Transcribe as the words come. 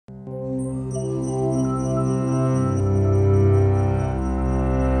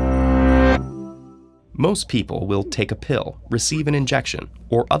Most people will take a pill, receive an injection,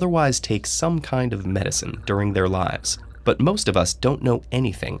 or otherwise take some kind of medicine during their lives. But most of us don't know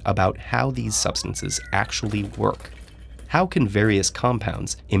anything about how these substances actually work. How can various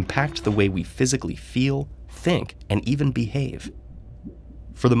compounds impact the way we physically feel, think, and even behave?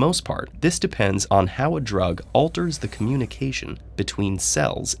 For the most part, this depends on how a drug alters the communication between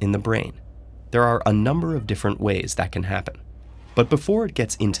cells in the brain. There are a number of different ways that can happen. But before it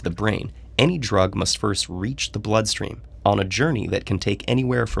gets into the brain, any drug must first reach the bloodstream on a journey that can take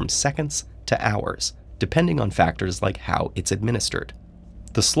anywhere from seconds to hours, depending on factors like how it's administered.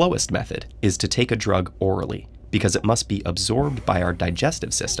 The slowest method is to take a drug orally, because it must be absorbed by our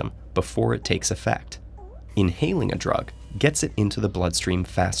digestive system before it takes effect. Inhaling a drug gets it into the bloodstream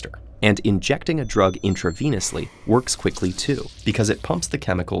faster, and injecting a drug intravenously works quickly too, because it pumps the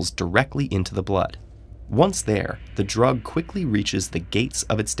chemicals directly into the blood. Once there, the drug quickly reaches the gates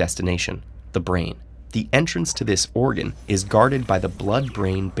of its destination, the brain. The entrance to this organ is guarded by the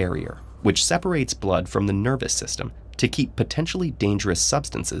blood-brain barrier, which separates blood from the nervous system to keep potentially dangerous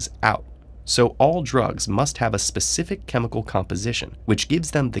substances out. So all drugs must have a specific chemical composition, which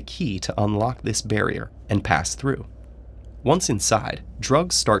gives them the key to unlock this barrier and pass through. Once inside,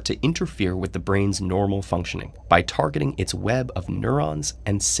 drugs start to interfere with the brain's normal functioning by targeting its web of neurons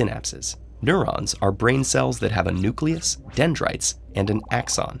and synapses. Neurons are brain cells that have a nucleus, dendrites, and an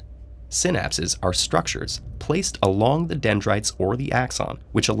axon. Synapses are structures placed along the dendrites or the axon,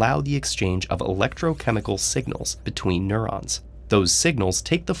 which allow the exchange of electrochemical signals between neurons. Those signals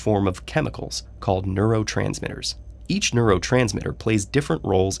take the form of chemicals called neurotransmitters. Each neurotransmitter plays different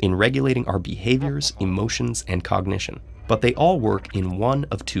roles in regulating our behaviors, emotions, and cognition, but they all work in one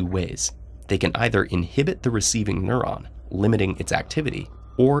of two ways. They can either inhibit the receiving neuron, limiting its activity,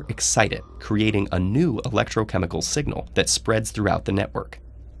 or excite it, creating a new electrochemical signal that spreads throughout the network.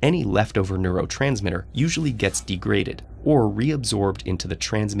 Any leftover neurotransmitter usually gets degraded or reabsorbed into the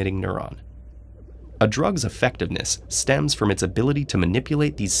transmitting neuron. A drug's effectiveness stems from its ability to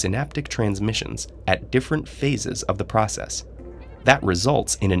manipulate these synaptic transmissions at different phases of the process. That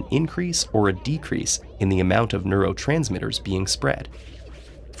results in an increase or a decrease in the amount of neurotransmitters being spread.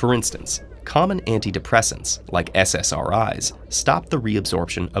 For instance, common antidepressants, like SSRIs, stop the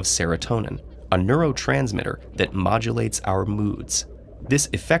reabsorption of serotonin, a neurotransmitter that modulates our moods. This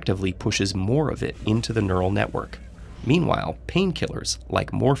effectively pushes more of it into the neural network. Meanwhile, painkillers,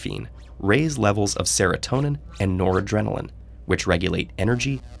 like morphine, raise levels of serotonin and noradrenaline, which regulate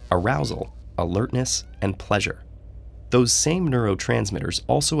energy, arousal, alertness, and pleasure. Those same neurotransmitters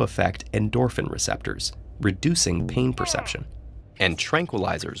also affect endorphin receptors, reducing pain perception. And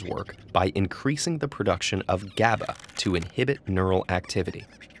tranquilizers work by increasing the production of GABA to inhibit neural activity,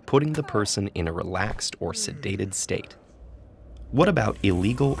 putting the person in a relaxed or sedated state. What about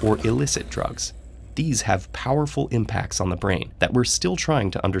illegal or illicit drugs? These have powerful impacts on the brain that we're still trying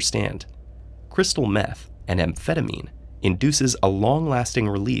to understand. Crystal meth, an amphetamine, induces a long-lasting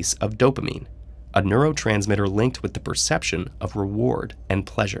release of dopamine, a neurotransmitter linked with the perception of reward and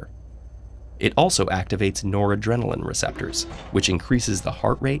pleasure. It also activates noradrenaline receptors, which increases the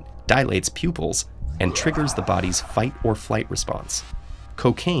heart rate, dilates pupils, and triggers the body's fight or flight response.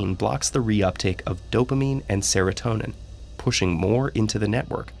 Cocaine blocks the reuptake of dopamine and serotonin, pushing more into the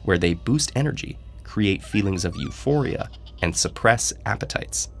network where they boost energy, create feelings of euphoria, and suppress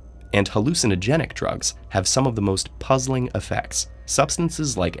appetites. And hallucinogenic drugs have some of the most puzzling effects.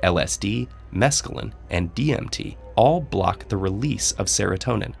 Substances like LSD, mescaline, and DMT all block the release of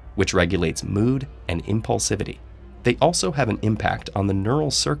serotonin, which regulates mood and impulsivity. They also have an impact on the neural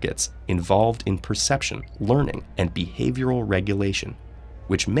circuits involved in perception, learning, and behavioral regulation,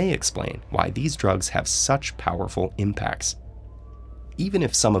 which may explain why these drugs have such powerful impacts. Even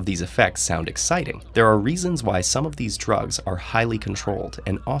if some of these effects sound exciting, there are reasons why some of these drugs are highly controlled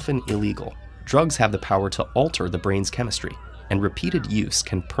and often illegal. Drugs have the power to alter the brain's chemistry, and repeated use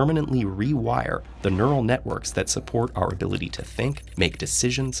can permanently rewire the neural networks that support our ability to think, make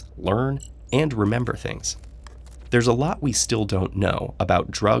decisions, learn, and remember things. There's a lot we still don't know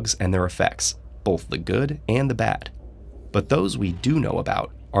about drugs and their effects, both the good and the bad. But those we do know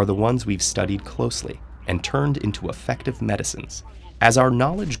about are the ones we've studied closely and turned into effective medicines. As our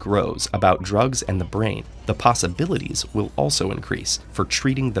knowledge grows about drugs and the brain, the possibilities will also increase for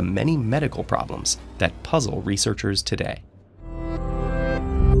treating the many medical problems that puzzle researchers today.